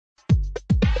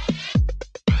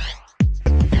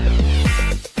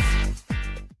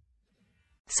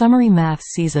Summary MAFS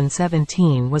Season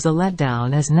 17 was a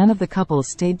letdown as none of the couples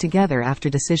stayed together after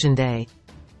decision day.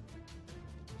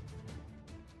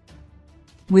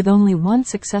 With only one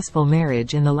successful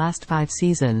marriage in the last 5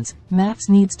 seasons, MAFS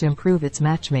needs to improve its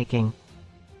matchmaking.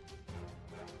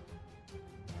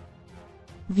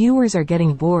 Viewers are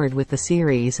getting bored with the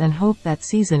series and hope that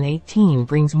Season 18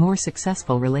 brings more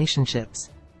successful relationships.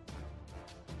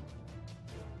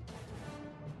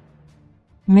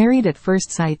 Married at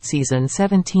First Sight Season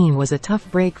 17 was a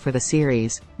tough break for the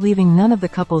series, leaving none of the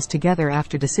couples together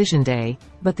after decision day,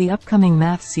 but the upcoming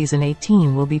MAFS Season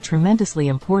 18 will be tremendously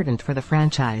important for the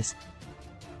franchise.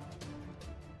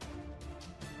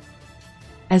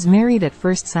 As Married at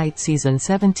First Sight Season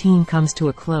 17 comes to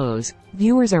a close,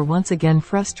 viewers are once again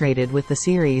frustrated with the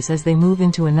series as they move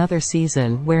into another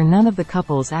season where none of the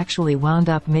couples actually wound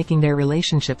up making their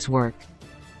relationships work.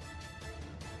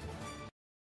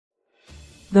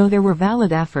 Though there were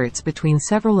valid efforts between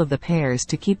several of the pairs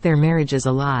to keep their marriages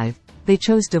alive, they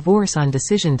chose divorce on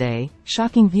decision day,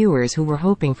 shocking viewers who were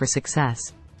hoping for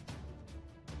success.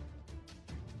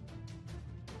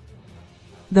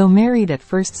 Though Married at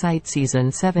First Sight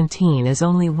Season 17 is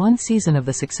only one season of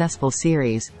the successful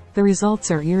series, the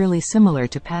results are eerily similar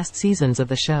to past seasons of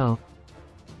the show.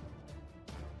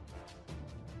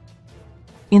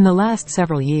 In the last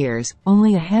several years,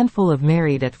 only a handful of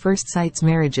Married at First Sight's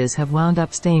marriages have wound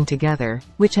up staying together,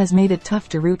 which has made it tough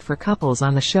to root for couples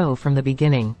on the show from the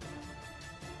beginning.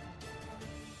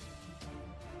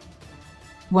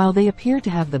 While they appear to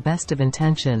have the best of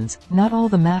intentions, not all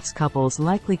the MAFS couples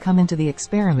likely come into the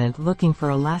experiment looking for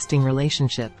a lasting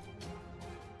relationship.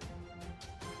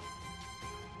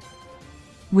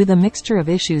 With a mixture of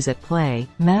issues at play,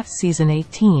 MAFS Season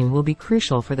 18 will be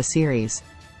crucial for the series.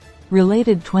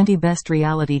 Related 20 Best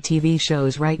Reality TV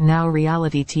Shows. Right now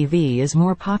reality TV is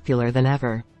more popular than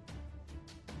ever.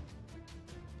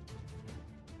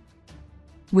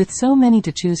 With so many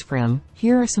to choose from,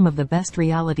 here are some of the best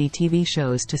reality TV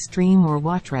shows to stream or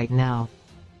watch right now.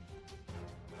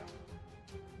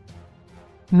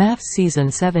 MAFS Season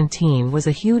 17 was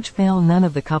a huge fail. None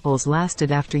of the couples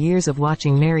lasted after years of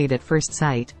watching Married at First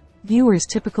Sight. Viewers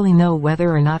typically know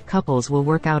whether or not couples will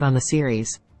work out on the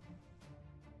series.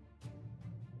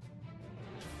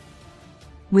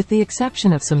 With the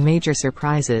exception of some major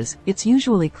surprises, it's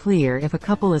usually clear if a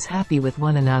couple is happy with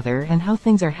one another and how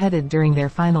things are headed during their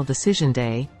final decision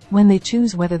day, when they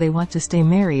choose whether they want to stay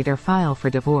married or file for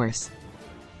divorce.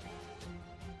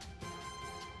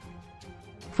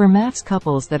 For MAFS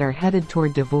couples that are headed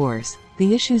toward divorce,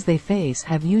 the issues they face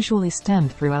have usually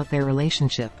stemmed throughout their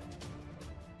relationship.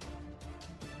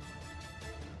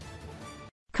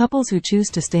 Couples who choose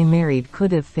to stay married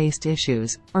could have faced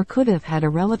issues, or could have had a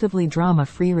relatively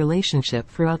drama-free relationship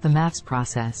throughout the MAFS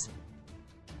process.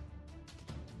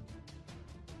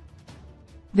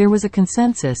 There was a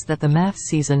consensus that the MAFS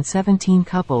Season 17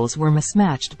 couples were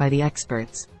mismatched by the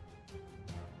experts.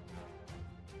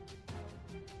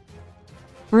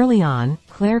 Early on,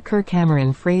 Claire Kerr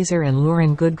Cameron Fraser and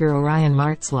Lauren Goodger Orion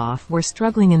Martzloff were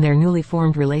struggling in their newly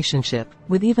formed relationship,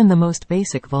 with even the most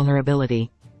basic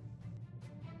vulnerability.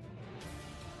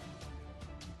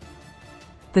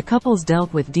 The couples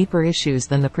dealt with deeper issues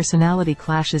than the personality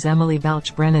clashes Emily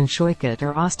Balch Brennan Schoikert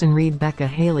or Austin Reed Becca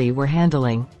Haley were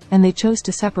handling, and they chose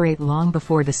to separate long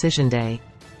before decision day.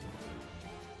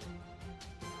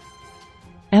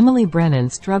 Emily Brennan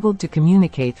struggled to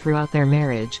communicate throughout their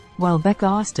marriage, while Becca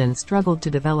Austin struggled to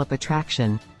develop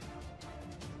attraction.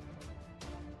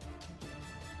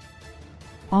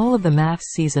 All of the MAFS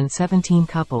Season 17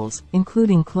 couples,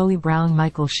 including Chloe Brown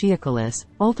Michael Shiakolis,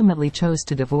 ultimately chose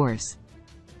to divorce.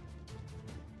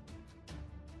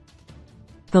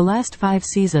 The last 5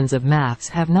 seasons of MAFS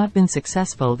have not been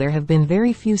successful. There have been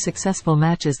very few successful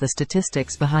matches. The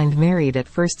statistics behind Married at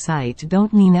First Sight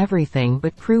don't mean everything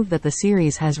but prove that the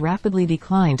series has rapidly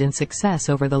declined in success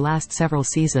over the last several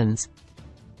seasons.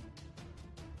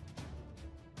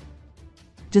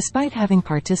 Despite having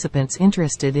participants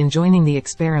interested in joining the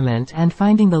experiment and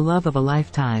finding the love of a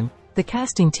lifetime, the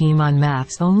casting team on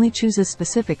MAFS only chooses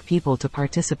specific people to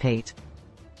participate.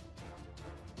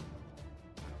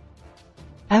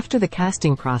 After the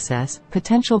casting process,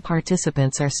 potential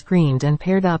participants are screened and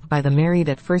paired up by the Married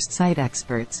at First Sight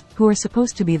experts, who are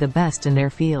supposed to be the best in their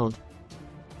field.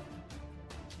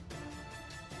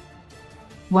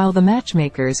 While the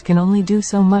matchmakers can only do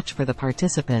so much for the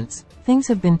participants, things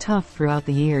have been tough throughout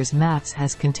the years. MAFS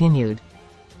has continued.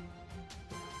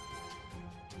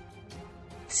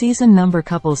 Season number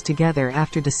couples together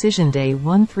after decision day: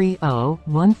 130,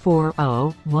 140,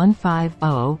 150,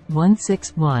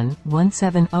 161,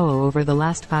 170. Over the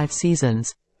last 5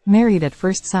 seasons, Married at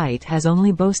First Sight has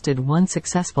only boasted one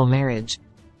successful marriage.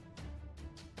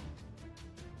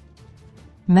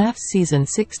 MAFS Season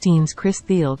 16's Chris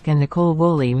Thielke and Nicole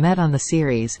Woolley met on the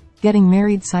series, getting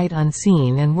married sight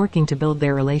unseen and working to build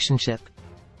their relationship.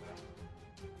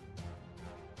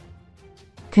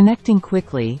 Connecting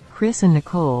quickly, Chris and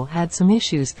Nicole had some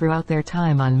issues throughout their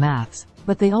time on MAFS,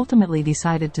 but they ultimately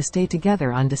decided to stay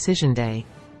together on decision day.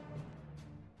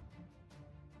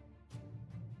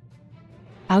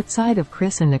 Outside of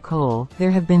Chris and Nicole,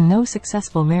 there have been no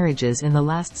successful marriages in the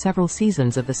last several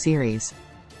seasons of the series.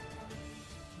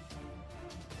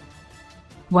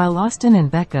 While Austin and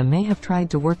Becca may have tried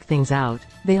to work things out,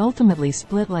 they ultimately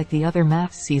split like the other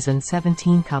MAFS Season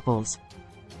 17 couples.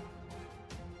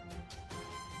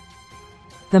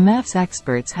 The MAFS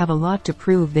experts have a lot to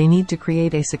prove. They need to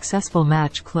create a successful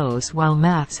match close. While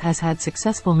MAFS has had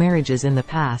successful marriages in the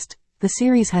past, the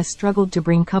series has struggled to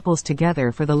bring couples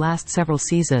together for the last several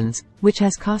seasons, which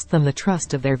has cost them the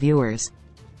trust of their viewers.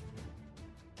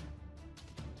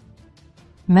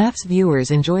 MAFS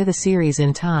viewers enjoy the series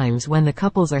in times when the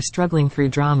couples are struggling through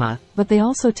drama, but they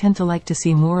also tend to like to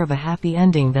see more of a happy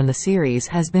ending than the series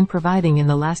has been providing in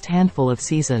the last handful of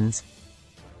seasons.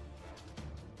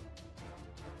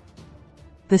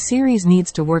 The series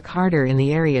needs to work harder in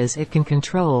the areas it can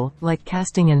control, like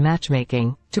casting and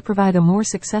matchmaking, to provide a more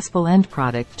successful end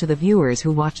product to the viewers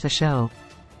who watch the show.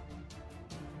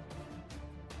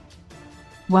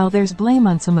 While there's blame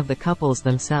on some of the couples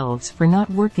themselves for not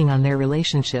working on their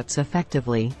relationships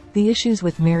effectively, the issues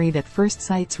with Married at First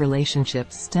Sight's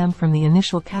relationships stem from the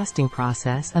initial casting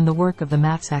process and the work of the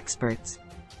MAFS experts.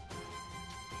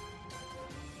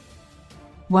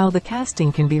 While the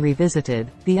casting can be revisited,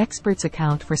 the experts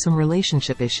account for some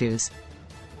relationship issues.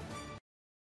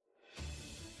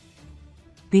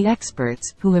 The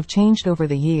experts, who have changed over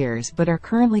the years but are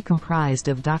currently comprised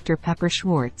of Dr. Pepper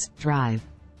Schwartz, Drive,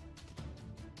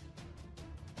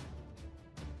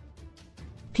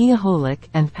 Pia Holick,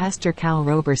 and Pastor Cal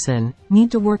Roberson,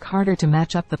 need to work harder to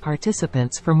match up the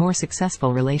participants for more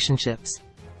successful relationships.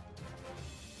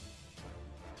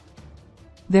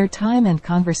 Their time and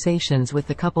conversations with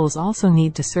the couples also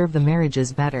need to serve the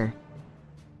marriages better.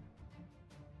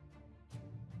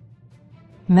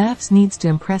 MAFS needs to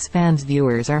impress fans.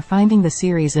 Viewers are finding the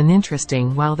series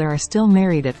uninteresting, while there are still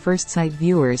Married at First Sight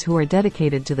viewers who are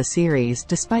dedicated to the series.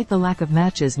 Despite the lack of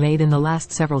matches made in the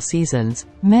last several seasons,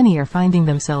 many are finding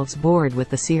themselves bored with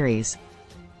the series.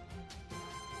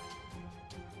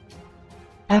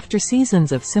 After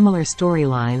seasons of similar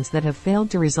storylines that have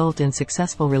failed to result in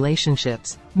successful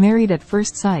relationships, Married at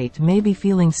First Sight may be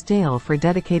feeling stale for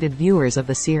dedicated viewers of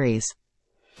the series.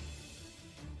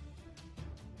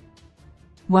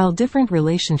 While different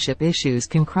relationship issues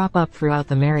can crop up throughout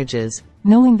the marriages,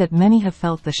 knowing that many have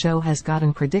felt the show has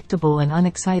gotten predictable and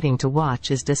unexciting to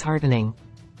watch is disheartening.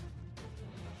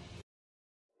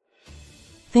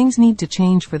 Things need to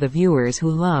change for the viewers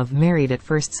who love Married at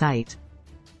First Sight.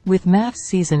 With MAFS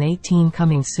Season 18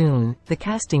 coming soon, the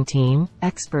casting team,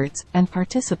 experts, and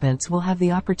participants will have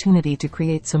the opportunity to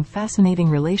create some fascinating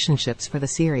relationships for the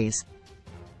series.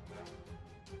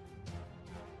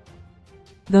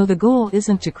 Though the goal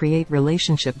isn't to create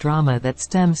relationship drama that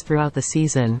stems throughout the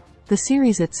season, the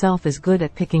series itself is good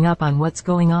at picking up on what's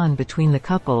going on between the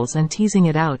couples and teasing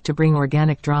it out to bring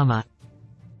organic drama.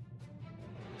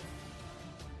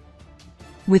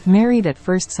 With Married at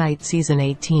First Sight Season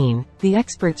 18, the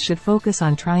experts should focus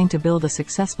on trying to build a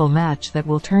successful match that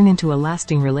will turn into a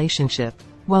lasting relationship,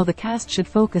 while the cast should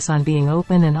focus on being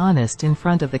open and honest in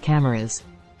front of the cameras.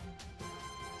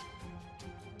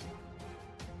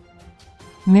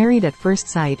 Married at First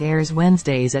Sight airs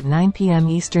Wednesdays at 9 p.m.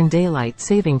 Eastern Daylight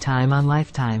Saving Time on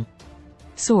Lifetime.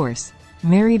 Source: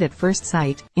 Married at First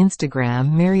Sight,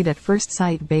 Instagram. Married at First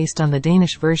Sight. Based on the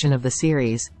Danish version of the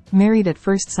series, Married at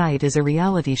First Sight is a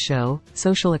reality show,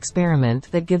 social experiment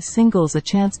that gives singles a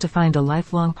chance to find a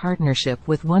lifelong partnership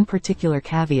with one particular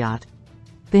caveat: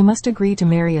 they must agree to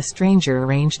marry a stranger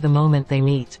arranged the moment they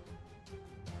meet.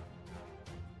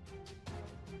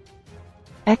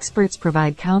 Experts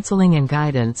provide counseling and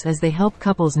guidance as they help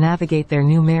couples navigate their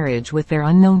new marriage with their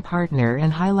unknown partner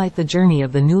and highlight the journey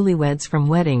of the newlyweds from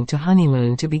wedding to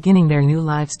honeymoon to beginning their new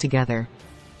lives together.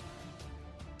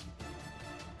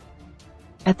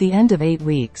 At the end of 8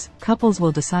 weeks, couples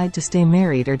will decide to stay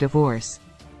married or divorce.